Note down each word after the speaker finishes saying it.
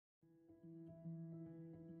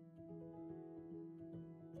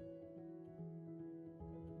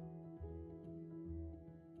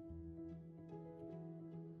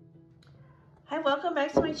welcome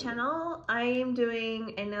back to my channel. I am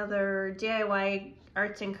doing another DIY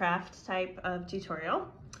arts and crafts type of tutorial.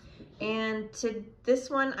 And to this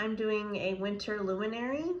one, I'm doing a winter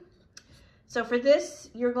luminary. So for this,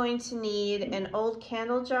 you're going to need an old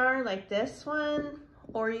candle jar like this one,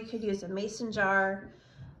 or you could use a mason jar.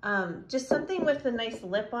 Just something with a nice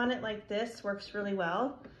lip on it like this works really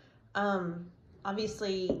well.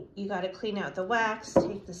 Obviously, you got to clean out the wax,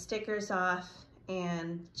 take the stickers off,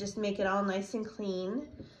 and just make it all nice and clean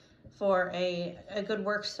for a good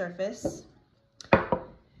work surface.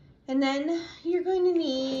 And then you're going to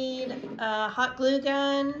need a hot glue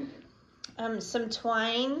gun, some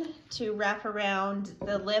twine to wrap around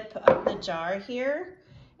the lip of the jar here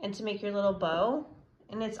and to make your little bow.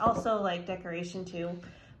 And it's also like decoration too,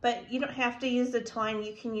 but you don't have to use the twine.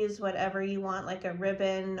 You can use whatever you want, like a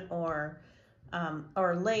ribbon or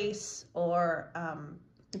lace or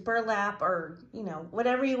burlap, or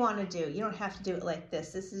whatever you want to do. You don't have to do it like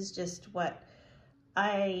this. This is just what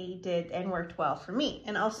I did and worked well for me.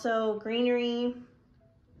 And also greenery.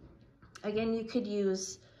 Again, you could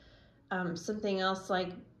use something else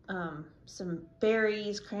like some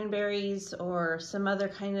berries, cranberries, or some other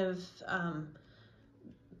kind of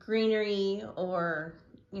greenery, or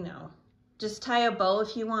just tie a bow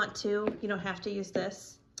if you want to. You don't have to use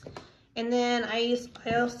this. And then I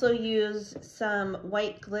also use some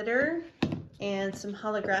white glitter and some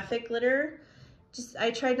holographic glitter.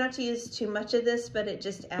 I tried not to use too much of this, but it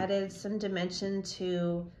just added some dimension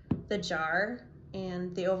to the jar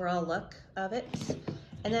and the overall look of it.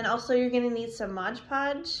 And then also you're going to need some Mod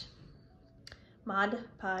Podge.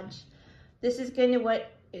 This is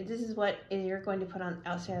what you're going to put on the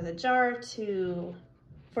outside of the jar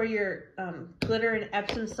for your glitter and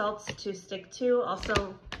Epsom salts to stick to.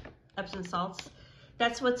 Also Epsom salts.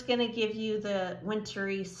 That's what's going to give you the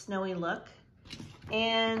wintry, snowy look.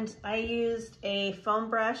 And I used a foam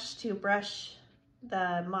brush to brush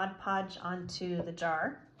the Mod Podge onto the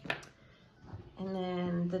jar. And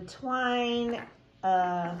then the twine,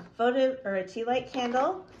 votive or a tea light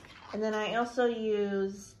candle. And then I also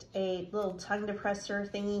used a little tongue depressor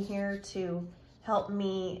thingy here to help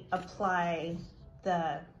me apply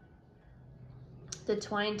the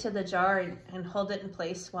twine to the jar and hold it in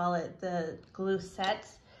place while the glue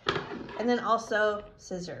sets. And then also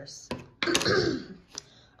scissors.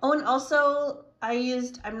 Oh, and also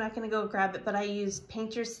I'm not going to go grab it, but I used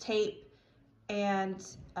painter's tape and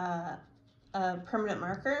a permanent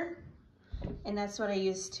marker. And that's what I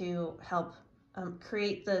used to help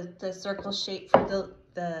create the circle shape for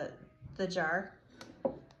the jar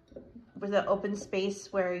with an open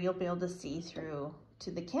space where you'll be able to see through to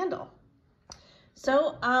the candle.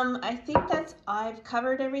 So I think I've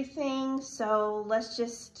covered everything, so let's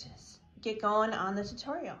just get going on the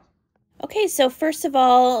tutorial. Okay, so first of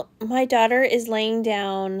all, my daughter is laying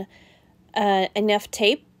down enough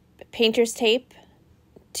tape, painter's tape,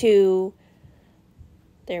 to,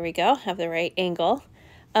 there we go, have the right angle,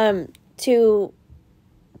 to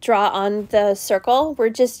draw on the circle.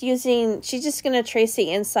 She's just going to trace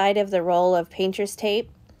the inside of the roll of painter's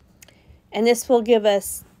tape, and this will give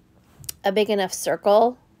us a big enough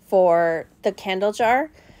circle for the candle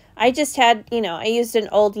jar. I just had, I used an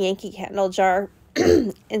old Yankee candle jar,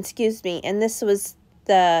 excuse me, and this was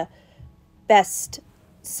the best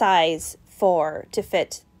size to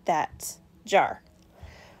fit that jar.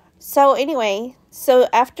 So anyway,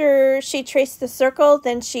 after she traced the circle,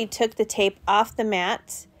 then she took the tape off the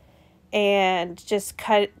mat and just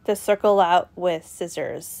cut the circle out with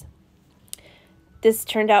scissors. This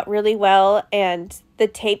turned out really well, and the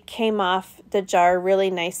tape came off the jar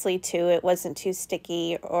really nicely too. It wasn't too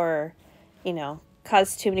sticky or,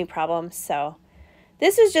 caused too many problems. So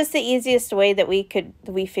this was just the easiest way that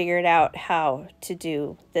we figured out how to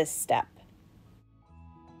do this step.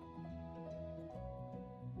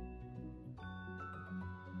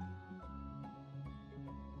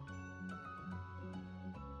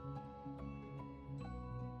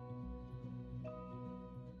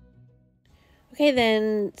 Okay,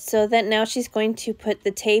 then, so that now she's going to put the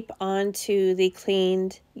tape onto the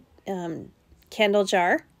cleaned candle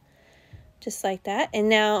jar, just like that. And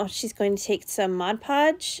now she's going to take some Mod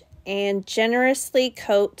Podge and generously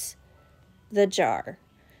coat the jar,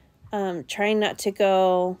 trying not to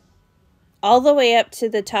go all the way up to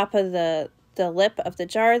the top of the lip of the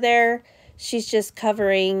jar there. She's just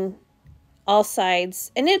covering all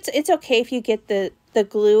sides, and it's okay if you get the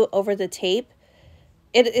glue over the tape.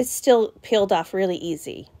 It's still peeled off really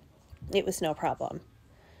easy. It was no problem.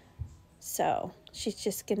 So she's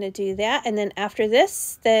just going to do that. And then after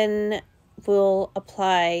this, then we'll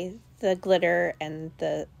apply the glitter and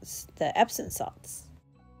the Epsom salts.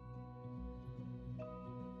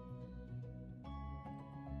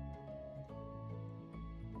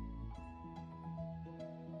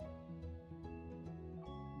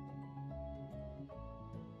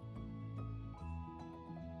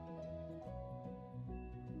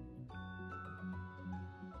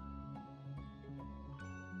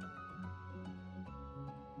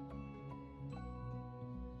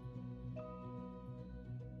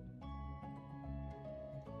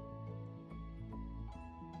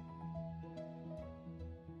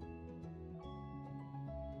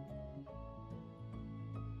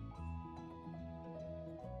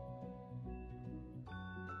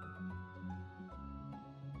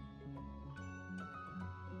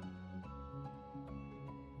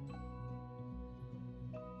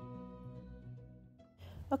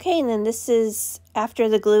 Okay, and then this is after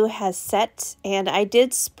the glue has set, and I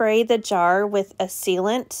did spray the jar with a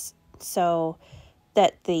sealant so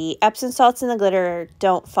that the Epsom salts and the glitter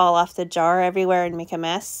don't fall off the jar everywhere and make a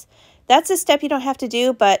mess. That's a step you don't have to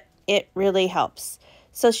do, but it really helps.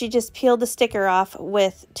 So she just peeled the sticker off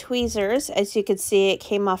with tweezers. As you can see, it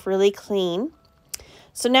came off really clean.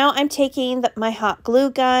 So now I'm taking my hot glue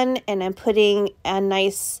gun and I'm putting a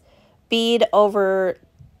nice bead over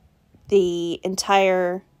the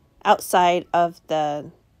entire outside of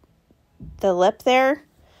the lip there. I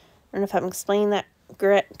don't know if I'm explaining that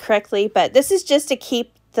correctly, but this is just to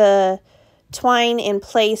keep the twine in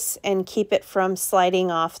place and keep it from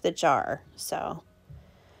sliding off the jar. So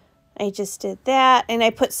I just did that, and I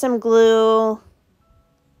put some glue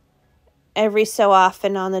every so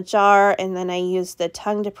often on the jar, and then I used the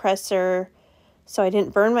tongue depressor so I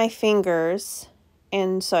didn't burn my fingers,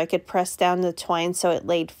 and so I could press down the twine so it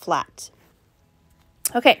laid flat.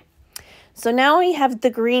 Okay, so now we have the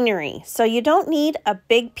greenery. So you don't need a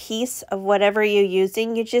big piece of whatever you're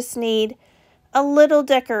using, you just need a little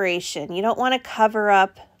decoration. You don't want to cover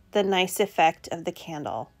up the nice effect of the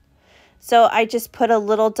candle. So I just put a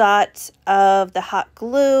little dot of the hot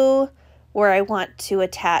glue where I want to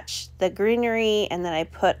attach the greenery, and then I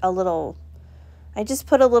just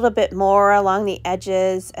put a little bit more along the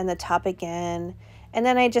edges and the top again, and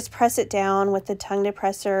then I just press it down with the tongue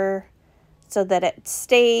depressor so that it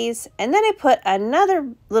stays, and then I put another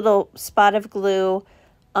little spot of glue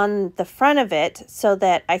on the front of it so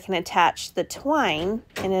that I can attach the twine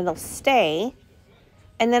and it'll stay,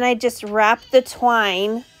 and then I just wrap the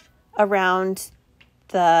twine around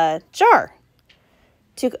the jar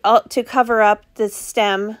to cover up the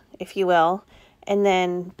stem, if you will, and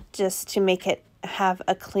then just to make it have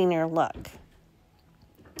a cleaner look.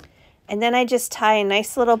 And then I just tie a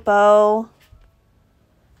nice little bow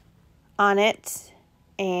on it,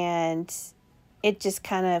 and it just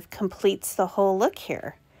kind of completes the whole look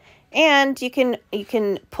here. And you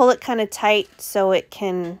can pull it kind of tight so it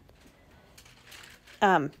can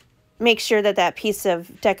make sure that that piece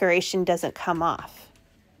of decoration doesn't come off.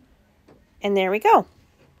 And there we go.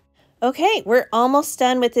 Okay, we're almost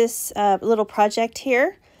done with this little project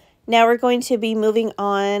here. Now we're going to be moving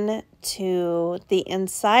on to the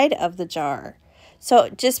inside of the jar. So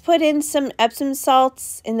just put in some Epsom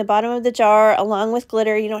salts in the bottom of the jar along with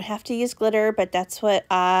glitter. You don't have to use glitter, but that's what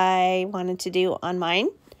I wanted to do on mine.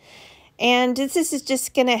 And this is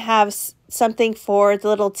just going to have something for the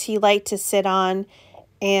little tea light to sit on,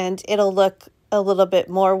 and it'll look a little bit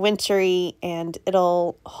more wintry, and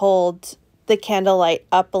it'll hold the candlelight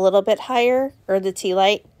up a little bit higher, or the tea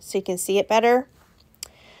light, so you can see it better.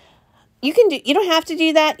 You don't have to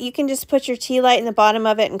do that. You can just put your tea light in the bottom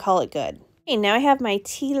of it and call it good. Okay, now I have my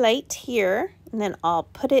tea light here, and then I'll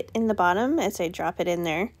put it in the bottom as I drop it in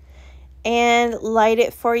there and light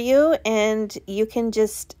it for you, and you can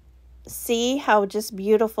just see how just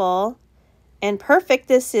beautiful and perfect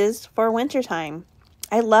this is for wintertime.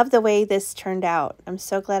 I love the way this turned out. I'm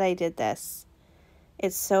so glad I did this.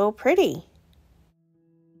 It's so pretty.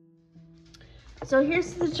 So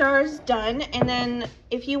here's the jars done, and then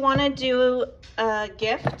if you want to do a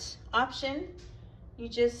gift option, you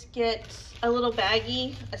just get a little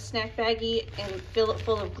baggie, a snack baggie, and fill it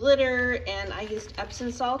full of glitter, and I used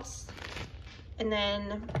Epsom salts. And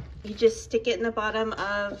then you just stick it in the bottom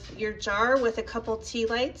of your jar with a couple tea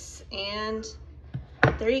lights, and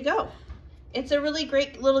there you go. It's a really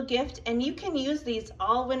great little gift, and you can use these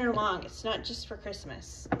all winter long. It's not just for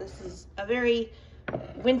Christmas. This is a very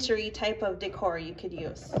wintry type of decor you could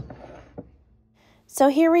use. So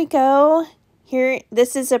here we go.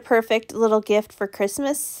 This is a perfect little gift for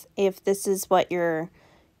Christmas if this is what you're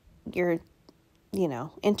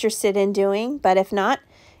interested in doing. But if not,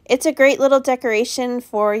 it's a great little decoration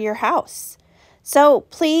for your house. So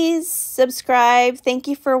please subscribe. Thank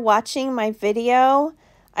you for watching my video.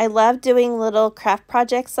 I love doing little craft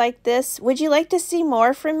projects like this. Would you like to see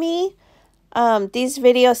more from me? These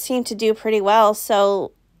videos seem to do pretty well,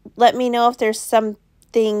 so let me know if there's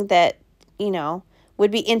something that,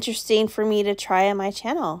 would be interesting for me to try on my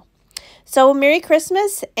channel. So Merry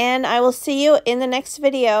Christmas, and I will see you in the next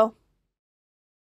video.